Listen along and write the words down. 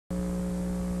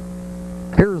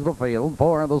Here's the field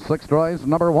for the sixth race.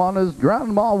 Number 1 is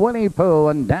Grandma Winnie Pooh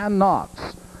and Dan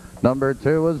Knox. Number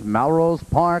 2 is Melrose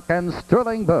Park and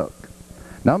Sterling Book.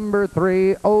 Number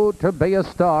 3, Oh to Be a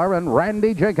Star and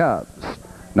Randy Jacobs.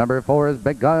 Number 4 is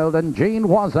Beguiled and Gene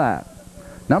Wazat.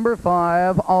 Number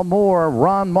 5, Amore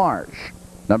Ron Marsh.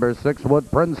 Number 6,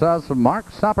 Wood Princess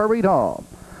Mark Saporito.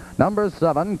 Number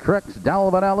 7, Cricks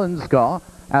Dalvin Ellenska.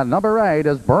 And number 8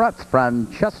 is BRETS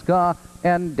Francesca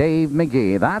and Dave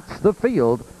Magee. That's the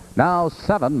field. Now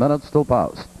 7 minutes till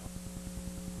post.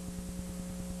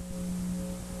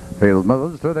 Field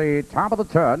moves to the top of the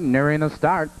turn, nearing the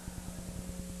start.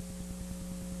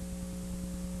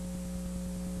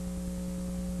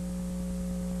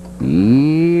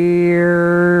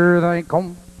 Here they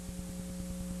come.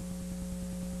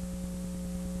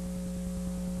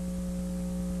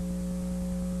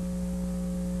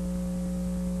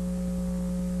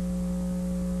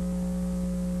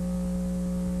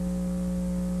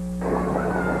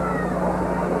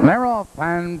 They're off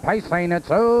and pacing. It's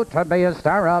Oh to Be a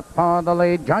Star out for the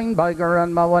lead, joined by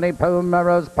Grandma Winnie Pooh,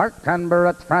 Melrose Park and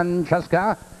BRETS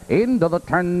Francesca. Into the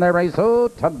turn they race Oh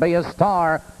to Be a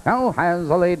Star. Now has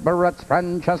the lead BRETS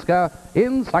Francesca.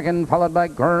 In second, followed by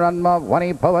Grandma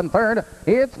Winnie Pooh. In third,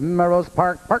 it's Melrose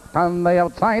Park parked on the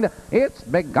outside. It's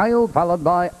Beguiled, followed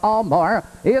by Amore.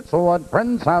 It's Wood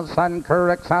Princess and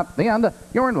Cricks at the end.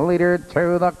 Your leader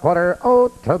to the quarter, Oh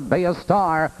to Be a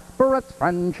Star. BRETS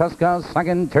Francesca,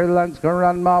 second, 2 legs,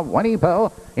 Grandma Winnie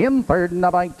Pooh. In third, now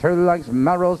by 2 legs,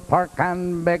 Melrose Park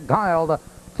and Beguiled.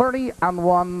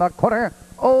 30-1 the quarter.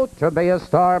 Oh to Be a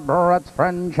Star, BRETS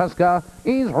Francesca.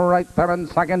 He's right there in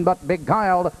second, but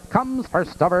Beguiled comes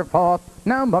first over fourth.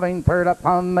 Now moving third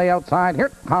upon the outside.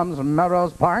 Here comes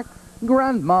Melrose Park.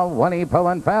 Grandma Winnie Pooh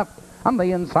in fifth. On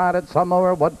the inside, it's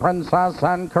Amore, Wood Princess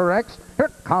and Cricks.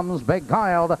 Here comes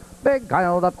Beguiled.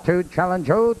 Beguiled up to challenge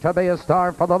Oh to Be a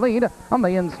Star for the lead. On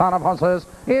the inside of horses,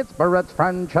 it's BRETS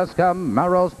Francesca,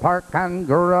 Melrose Park and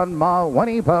Grandma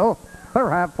Winnie Pooh. They're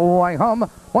halfway home.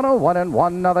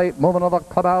 101-1. Now they move into the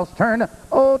clubhouse turn.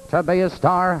 Oh to Be a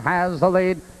Star has the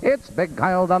lead. It's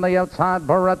Beguiled on the outside.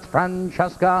 BRETS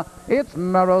Francesca. It's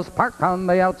Melrose Park on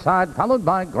the outside, followed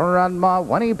by Grandma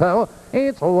Winnie Pooh.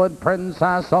 It's Wood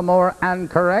Princess, Amore and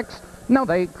Cricks. Now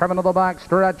they come into the back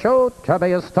stretch. Oh to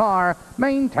Be a Star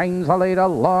maintains the lead. A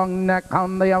long neck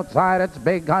on the outside. It's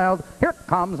Beguiled. Here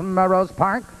comes Melrose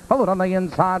Park. Followed on the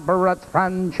inside, BRETS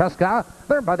Francesca.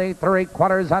 They're by the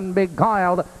 3/4 and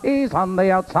Beguiled. He's on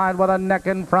the outside with a neck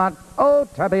in front. Oh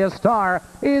to Be a Star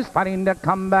is fighting to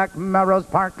come back. Melrose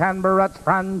Park and BRETS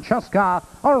Francesca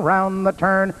around the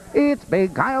turn. It's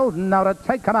Beguiled now to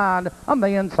take command. On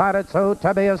the inside, it's Oh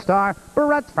to Be a Star.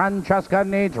 BRETS Francesca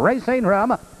needs racing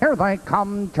room. Here they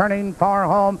come, turning for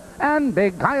home. And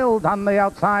Beguiled on the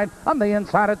outside. On the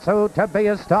inside, it's Oh to Be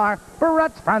a Star.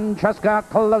 BRETS Francesca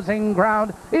closing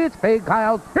ground. It's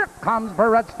Beguiled. Here comes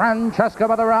BRETS Francesca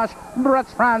with a rush.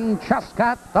 BRETS Francesca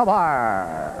at the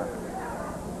bar.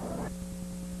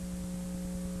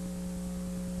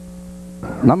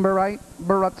 Number 8,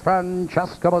 BRETS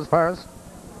Francesca was first.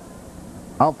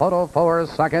 A photo for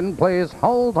second. Please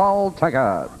hold all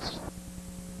tickets.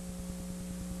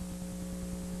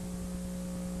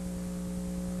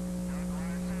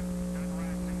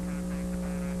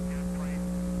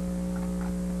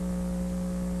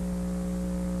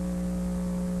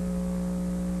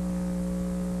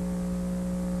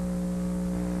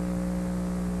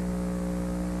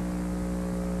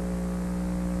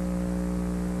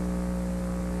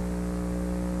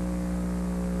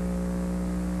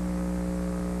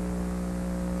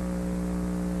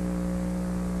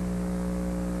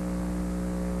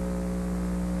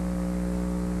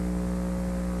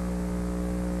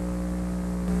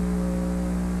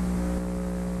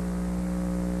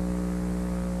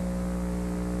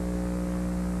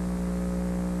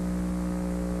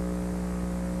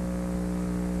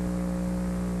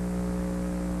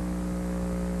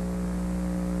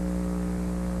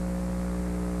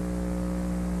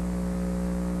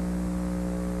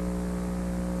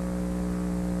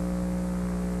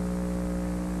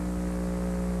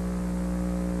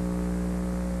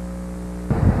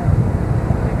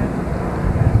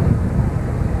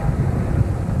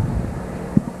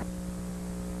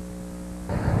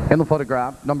 In the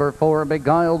photograph, number 4,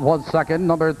 Beguiled was second.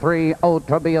 Number 3, Oh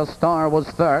to Be a Star was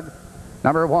third.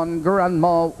 Number 1,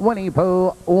 Grandma Winnie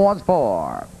Pooh was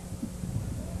 4.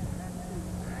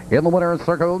 In the winner's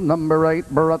circle, number 8,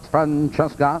 BRETS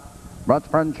Francesca. BRETS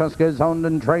Francesca is owned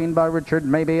and trained by Richard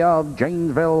Magee of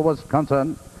Janesville,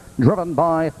 Wisconsin. Driven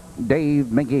by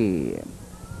Dave Magee.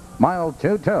 Mile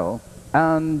 2-2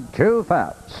 and 2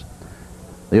 fats.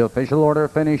 The official order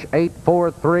finish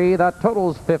 8-4-3. That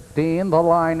totals 15. The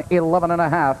line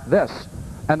 11.5. This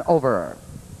and over.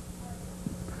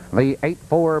 The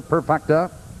 8-4 Perfecta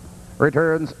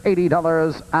returns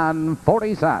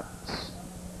 $80.40.